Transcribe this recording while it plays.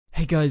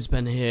Hey guys,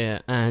 Ben here,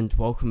 and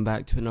welcome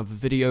back to another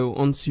video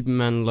on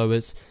Superman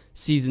Lois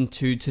Season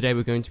 2. Today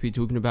we're going to be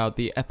talking about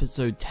the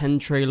episode 10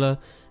 trailer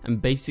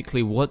and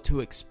basically what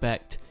to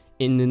expect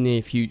in the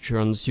near future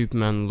on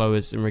Superman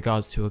Lois in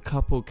regards to a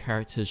couple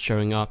characters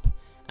showing up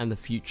and the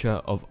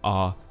future of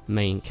our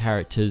main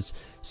characters.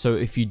 So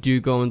if you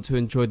do go on to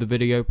enjoy the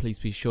video, please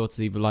be sure to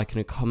leave a like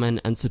and a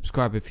comment and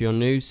subscribe if you're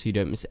new so you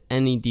don't miss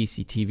any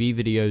DCTV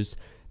videos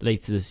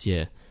later this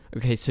year.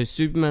 Okay, so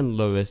Superman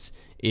Lois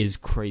is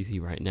crazy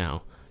right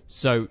now.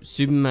 So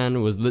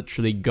Superman was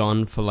literally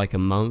gone for like a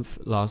month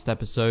last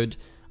episode.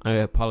 I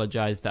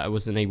apologize that I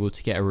wasn't able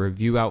to get a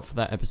review out for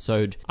that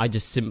episode. I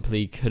just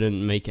simply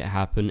couldn't make it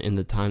happen in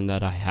the time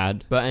that I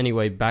had. But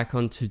anyway, back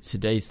onto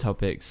today's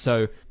topic.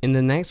 So in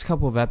the next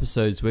couple of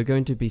episodes, we're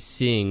going to be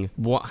seeing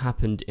what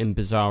happened in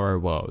Bizarro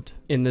World.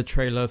 In the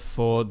trailer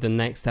for the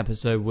next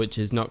episode, which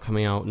is not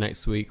coming out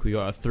next week, we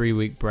got a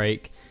 3-week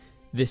break.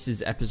 This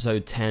is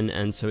episode 10,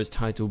 and so it's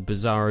titled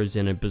Bizarros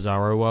in a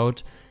Bizarro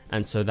World.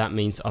 And so that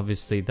means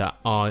obviously that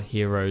our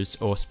heroes,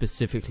 or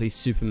specifically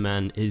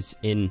Superman, is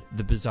in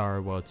the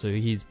Bizarro world. So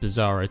he's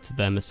Bizarro to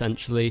them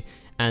essentially.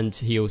 And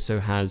he also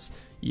has,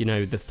 you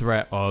know, the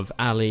threat of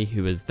Ali,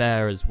 who is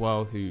there as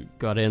well, who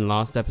got in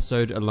last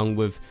episode, along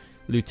with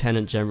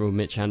Lieutenant General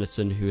Mitch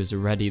Anderson, who is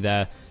already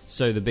there.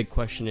 So the big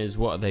question is,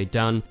 what have they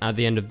done? At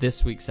the end of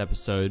this week's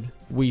episode,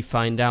 we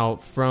find out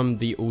from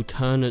the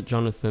alternate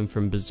Jonathan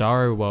from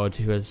Bizarro World,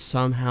 who has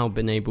somehow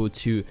been able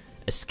to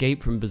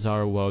escape from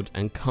Bizarro World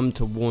and come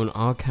to warn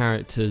our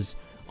characters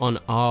on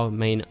our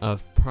main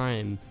Earth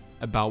Prime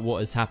about what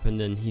has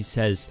happened, and he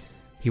says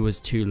he was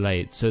too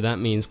late. So that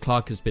means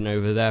Clark has been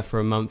over there for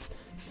a month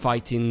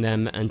fighting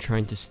them and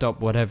trying to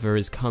stop whatever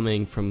is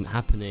coming from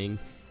happening,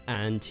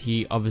 and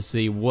he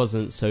obviously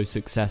wasn't so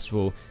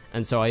successful.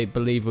 And so I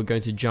believe we're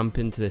going to jump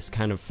into this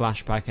kind of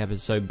flashback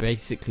episode,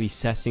 basically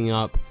setting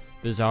up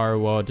Bizarro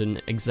World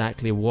and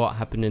exactly what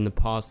happened in the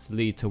past to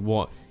lead to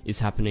what is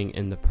happening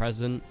in the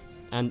present.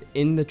 And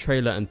in the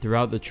trailer and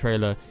throughout the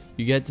trailer,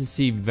 you get to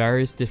see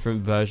various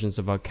different versions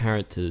of our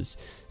characters.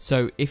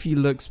 So if you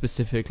look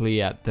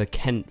specifically at the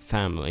Kent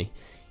family,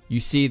 you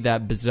see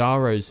that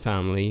Bizarro's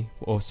family,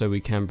 or so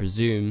we can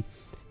presume,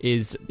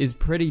 is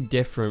pretty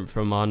different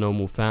from our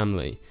normal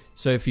family.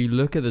 So if you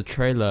look at the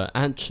trailer,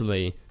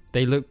 actually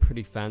they look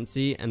pretty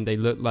fancy and they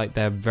look like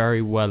they're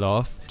very well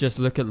off. Just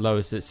look at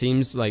Lois. It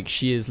seems like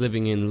she is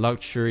living in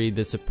luxury.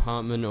 This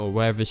apartment or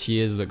wherever she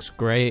is looks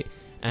great.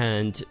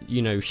 And,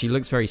 you know, she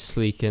looks very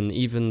sleek, and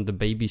even the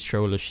baby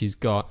stroller she's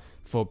got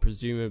for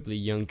presumably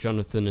young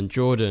Jonathan and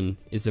Jordan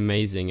is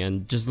amazing.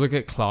 And just look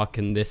at Clark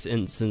in this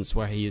instance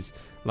where he is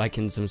like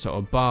in some sort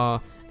of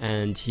bar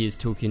and he is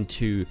talking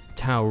to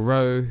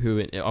Tao-Ro,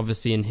 who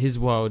obviously in his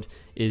world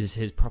is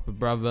his proper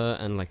brother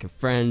and like a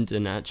friend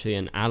and actually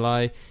an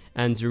ally.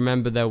 And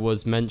remember, there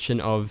was mention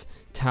of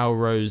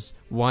Tao-Ro's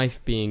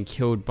wife being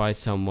killed by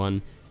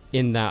someone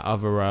in that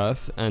other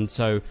Earth, and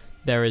so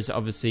there is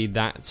obviously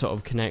that sort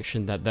of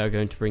connection that they're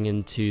going to bring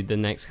into the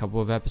next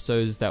couple of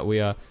episodes that we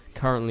are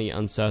currently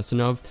uncertain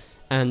of.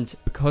 And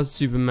because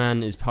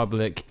Superman is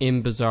public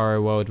in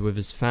Bizarro World with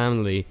his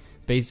family,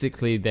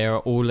 basically they are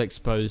all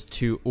exposed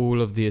to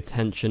all of the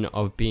attention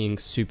of being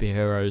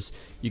superheroes.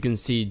 You can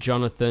see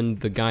Jonathan,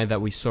 the guy that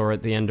we saw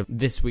at the end of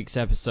this week's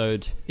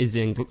episode, is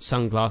in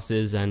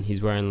sunglasses and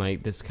he's wearing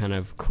like this kind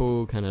of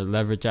cool kind of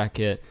leather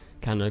jacket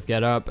kind of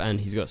get up, and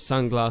he's got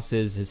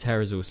sunglasses, his hair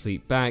is all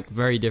sleeked back,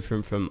 very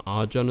different from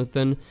our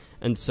Jonathan.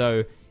 And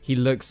so he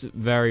looks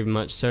very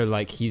much so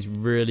like he's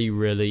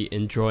really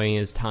enjoying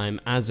his time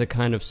as a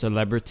kind of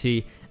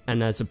celebrity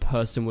and as a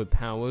person with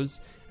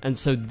powers. And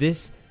so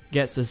this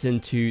gets us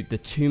into the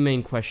two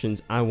main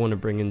questions I want to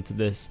bring into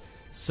this.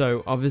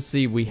 So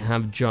obviously we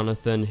have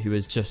Jonathan, who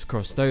has just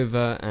crossed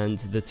over, and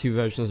the two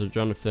versions of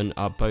Jonathan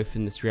are both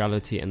in this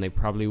reality and they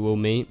probably will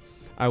meet.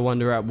 I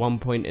wonder at one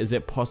point, is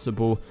it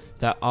possible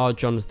that our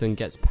Jonathan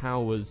gets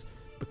powers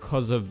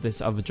because of this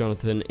other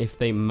Jonathan if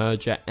they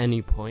merge at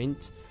any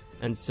point?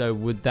 And so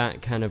would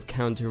that kind of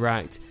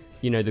counteract,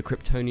 you know, the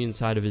Kryptonian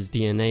side of his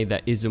DNA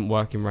that isn't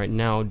working right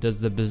now?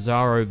 Does the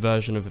Bizarro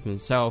version of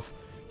himself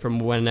from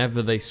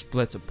whenever they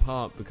split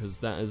apart, because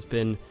that has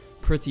been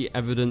pretty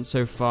evident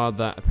so far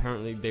that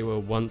apparently they were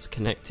once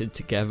connected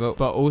together.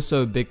 But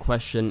also a big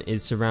question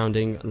is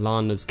surrounding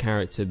Lana's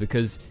character,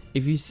 because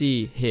if you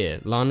see here,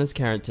 Lana's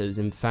character is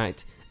in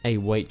fact a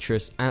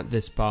waitress at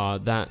this bar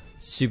that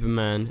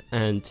Superman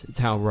and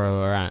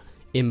Tao-Ro are at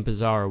in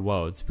Bizarro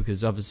Worlds,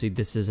 because obviously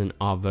this isn't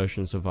our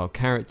versions of our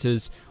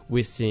characters.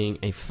 We're seeing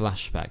a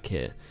flashback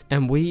here,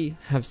 and we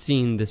have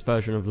seen this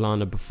version of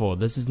Lana before.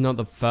 This is not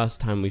the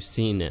first time we've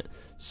seen it.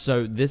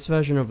 So this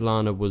version of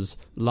Lana was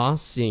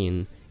last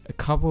seen a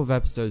couple of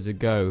episodes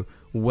ago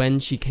when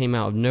she came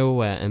out of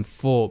nowhere and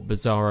fought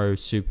Bizarro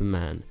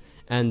Superman,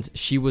 and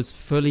she was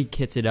fully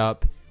kitted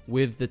up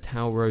with the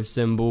Tao-Ro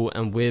symbol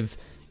and with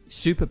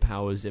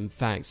superpowers, in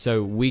fact.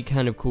 So we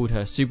kind of called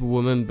her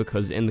Superwoman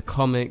because in the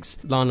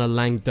comics Lana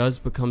Lang does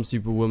become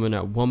Superwoman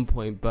at one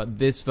point, but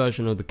this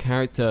version of the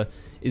character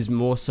is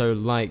more so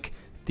like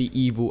the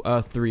evil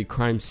Earth 3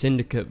 crime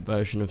syndicate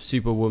version of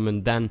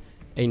Superwoman than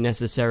a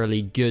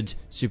necessarily good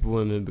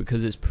Superwoman,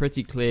 because it's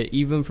pretty clear,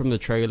 even from the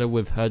trailer,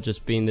 with her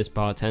just being this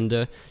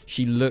bartender,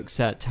 she looks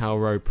at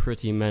Tauro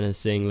pretty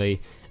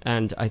menacingly,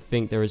 and I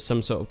think there is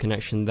some sort of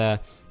connection there,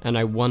 and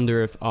I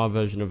wonder if our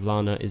version of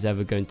Lana is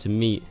ever going to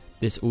meet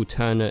this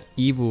alternate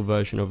evil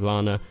version of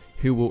Lana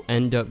who will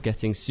end up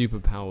getting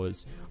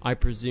superpowers. I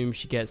presume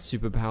she gets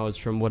superpowers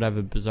from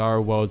whatever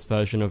Bizarro World's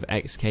version of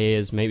XK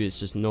is. Maybe it's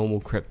just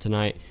normal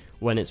kryptonite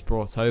when it's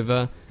brought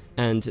over,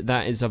 and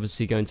that is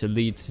obviously going to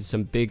lead to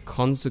some big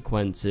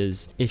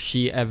consequences if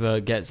she ever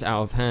gets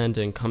out of hand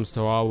and comes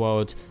to our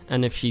world,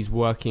 and if she's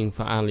working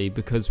for Ali,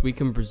 because we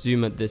can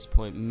presume at this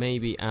point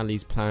maybe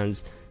Ali's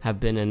plans have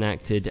been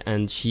enacted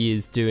and she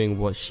is doing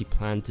what she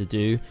planned to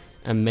do,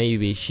 and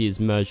maybe she is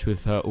merged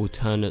with her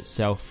alternate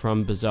self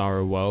from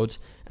Bizarro World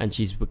and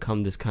she's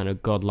become this kind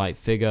of godlike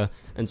figure.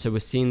 And so we're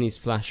seeing these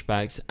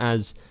flashbacks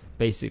as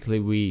basically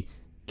we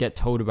get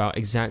told about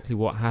exactly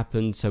what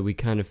happened, so we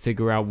kind of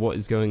figure out what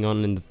is going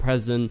on in the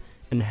present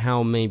and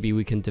how maybe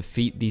we can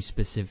defeat these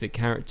specific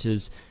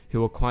characters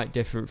who are quite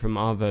different from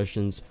our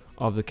versions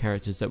of the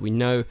characters that we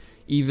know.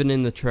 Even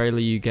in the trailer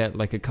you get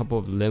like a couple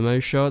of limo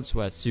shots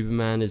where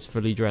Superman is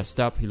fully dressed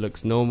up, he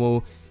looks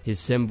normal, his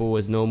symbol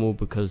is normal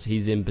because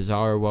he's in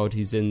Bizarro World,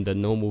 he's in the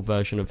normal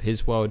version of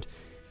his world.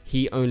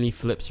 He only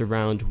flips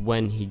around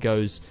when he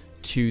goes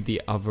to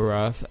the other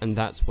Earth, and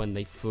that's when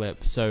they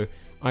flip. So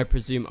I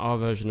presume our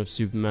version of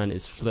Superman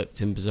is flipped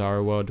in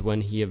Bizarro World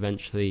when he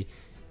eventually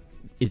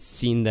is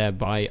seen there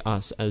by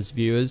us as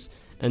viewers.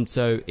 And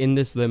so in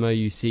this limo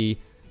you see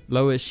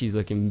Lois, she's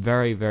looking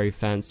very, very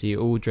fancy,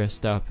 all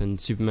dressed up, and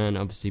Superman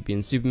obviously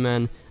being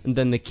Superman. And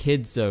then the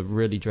kids are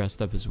really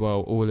dressed up as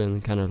well, all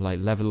in kind of like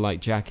leather-like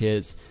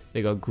jackets.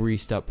 They got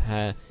greased up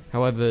hair.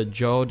 However,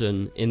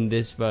 Jordan in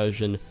this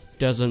version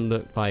doesn't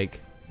look like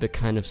the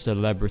kind of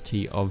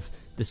celebrity of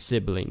the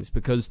siblings,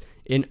 because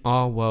in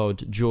our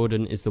world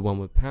Jordan is the one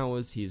with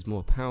powers, he is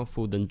more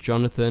powerful than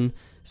Jonathan.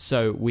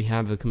 So we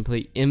have a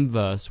complete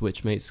inverse,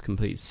 which makes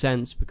complete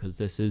sense because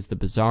this is the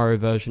Bizarro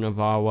version of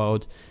our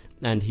world,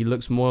 and he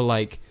looks more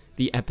like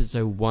the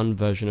episode 1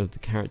 version of the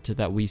character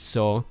that we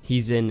saw.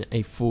 He's in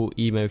a full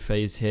emo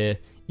phase here,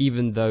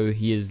 even though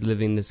he is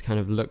living this kind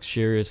of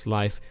luxurious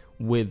life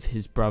with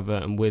his brother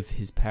and with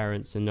his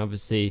parents. And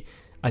obviously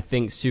I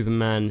think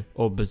Superman,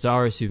 or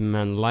Bizarro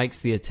Superman, likes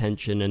the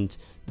attention, and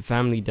the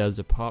family does,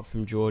 apart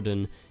from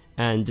Jordan,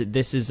 and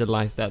this is a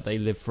life that they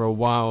live for a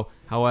while.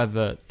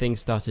 However, things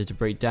started to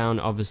break down,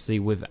 obviously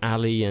with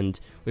Ali and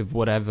with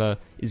whatever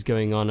is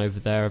going on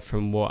over there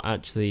from what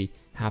actually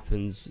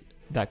happens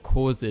that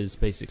causes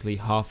basically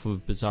half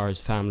of Bizarro's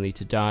family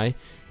to die.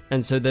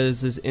 And so there's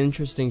this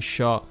interesting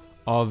shot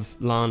of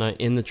Lana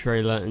in the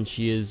trailer, and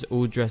she is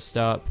all dressed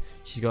up,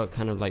 she's got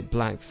kind of like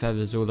black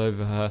feathers all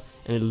over her,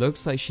 and it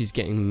looks like she's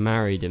getting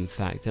married, in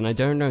fact. And I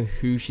don't know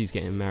who she's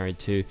getting married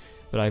to,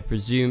 but I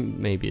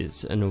presume maybe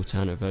it's an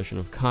alternate version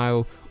of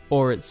Kyle,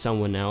 or it's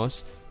someone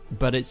else.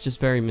 But it's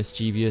just very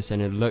mischievous,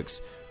 and it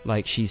looks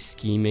like she's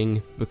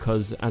scheming,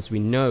 because as we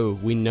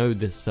know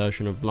this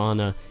version of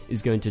Lana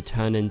is going to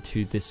turn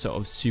into this sort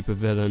of super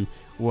villain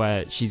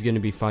where she's going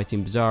to be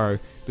fighting Bizarro,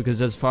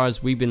 because as far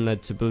as we've been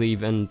led to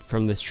believe, and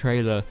from this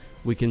trailer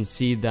we can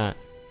see that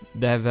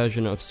their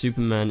version of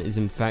Superman is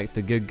in fact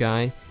the good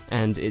guy,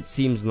 and it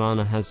seems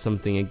Lana has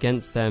something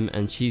against them,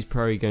 and she's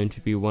probably going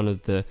to be one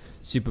of the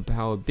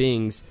superpowered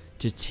beings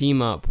to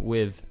team up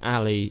with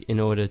Ali in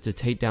order to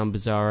take down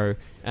Bizarro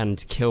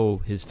and kill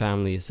his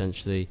family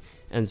essentially.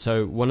 And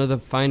so one of the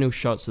final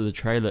shots of the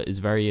trailer is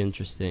very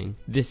interesting.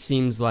 This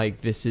seems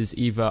like this is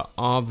either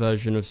our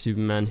version of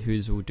Superman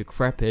who's all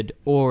decrepit,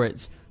 or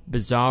it's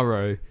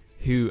Bizarro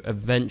who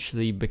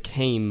eventually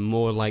became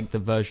more like the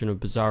version of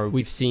Bizarro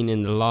we've seen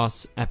in the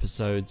last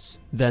episodes.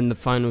 Then the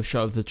final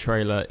shot of the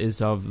trailer is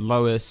of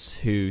Lois,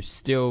 who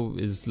still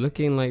is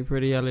looking like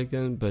pretty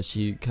elegant, but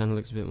she kind of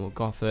looks a bit more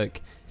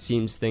gothic.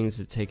 Seems things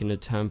have taken a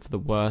turn for the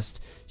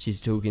worst.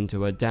 She's talking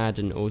to her dad,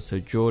 and also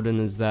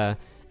Jordan is there.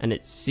 And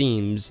it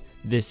seems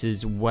this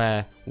is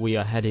where we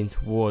are heading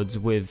towards,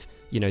 with,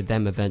 you know,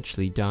 them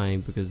eventually dying,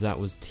 because that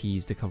was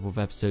teased a couple of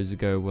episodes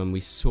ago when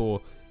we saw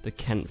the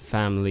Kent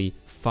family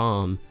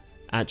farm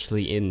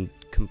actually in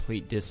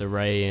complete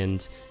disarray,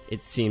 and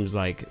it seems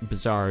like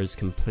Bizarro is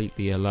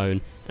completely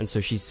alone. And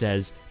so she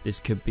says this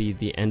could be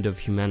the end of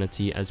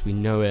humanity as we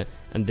know it,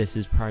 and this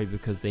is probably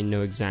because they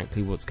know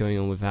exactly what's going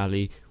on with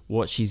Ali,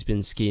 what she's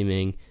been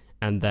scheming,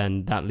 and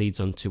then that leads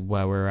on to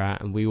where we're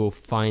at, and we will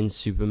find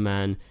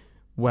Superman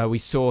where we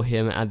saw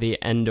him at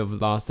the end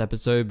of last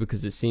episode,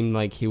 because it seemed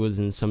like he was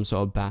in some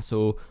sort of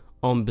battle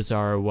on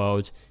Bizarro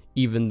World,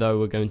 even though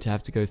we're going to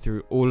have to go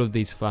through all of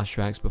these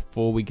flashbacks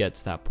before we get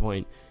to that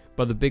point.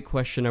 But the big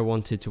question I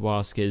wanted to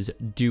ask is,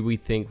 do we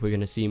think we're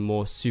going to see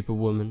more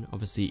Superwoman,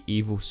 obviously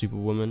evil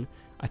Superwoman?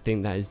 I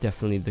think that is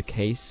definitely the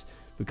case,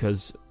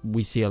 because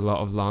we see a lot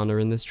of Lana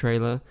in this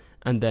trailer.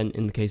 And then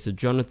in the case of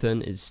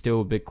Jonathan, it's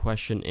still a big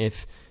question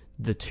if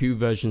the two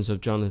versions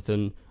of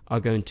Jonathan are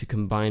going to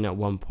combine at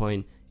one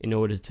point in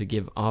order to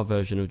give our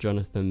version of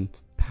Jonathan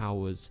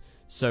powers.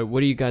 So what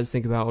do you guys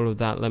think about all of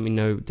that? Let me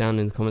know down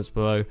in the comments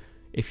below.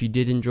 If you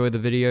did enjoy the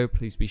video,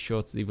 please be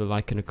sure to leave a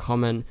like and a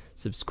comment,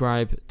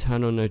 subscribe,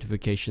 turn on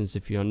notifications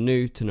if you are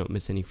new to not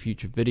miss any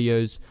future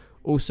videos.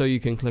 Also, you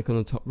can click on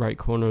the top right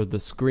corner of the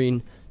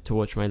screen to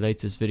watch my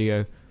latest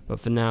video. But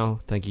for now,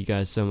 thank you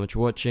guys so much for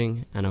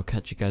watching, and I'll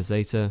catch you guys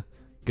later.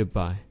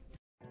 Goodbye.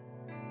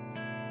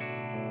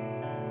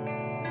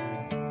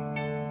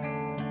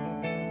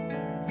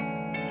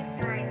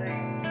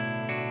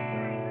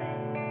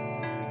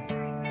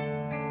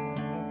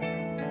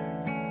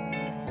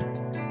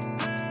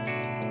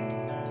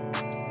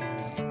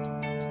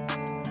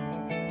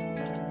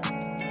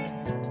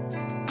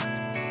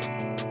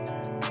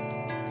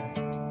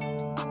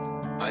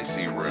 I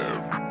see